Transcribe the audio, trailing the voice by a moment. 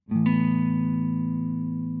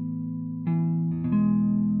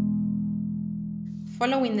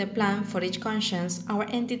Following the plan for each conscience, our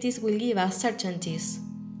entities will give us certainties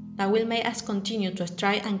that will make us continue to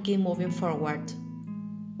strive and keep moving forward.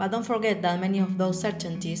 But don't forget that many of those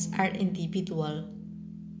certainties are individual.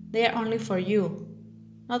 They are only for you.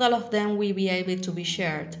 Not all of them will be able to be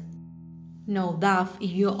shared. Know that if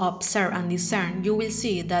you observe and discern, you will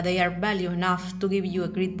see that they are valuable enough to give you a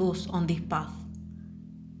great boost on this path.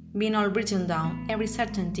 Being all written down, every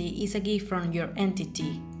certainty is a gift from your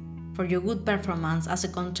entity for your good performance as a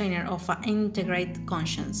container of an integrated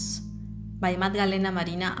conscience. By Magdalena,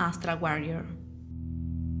 Marina, Astral Warrior.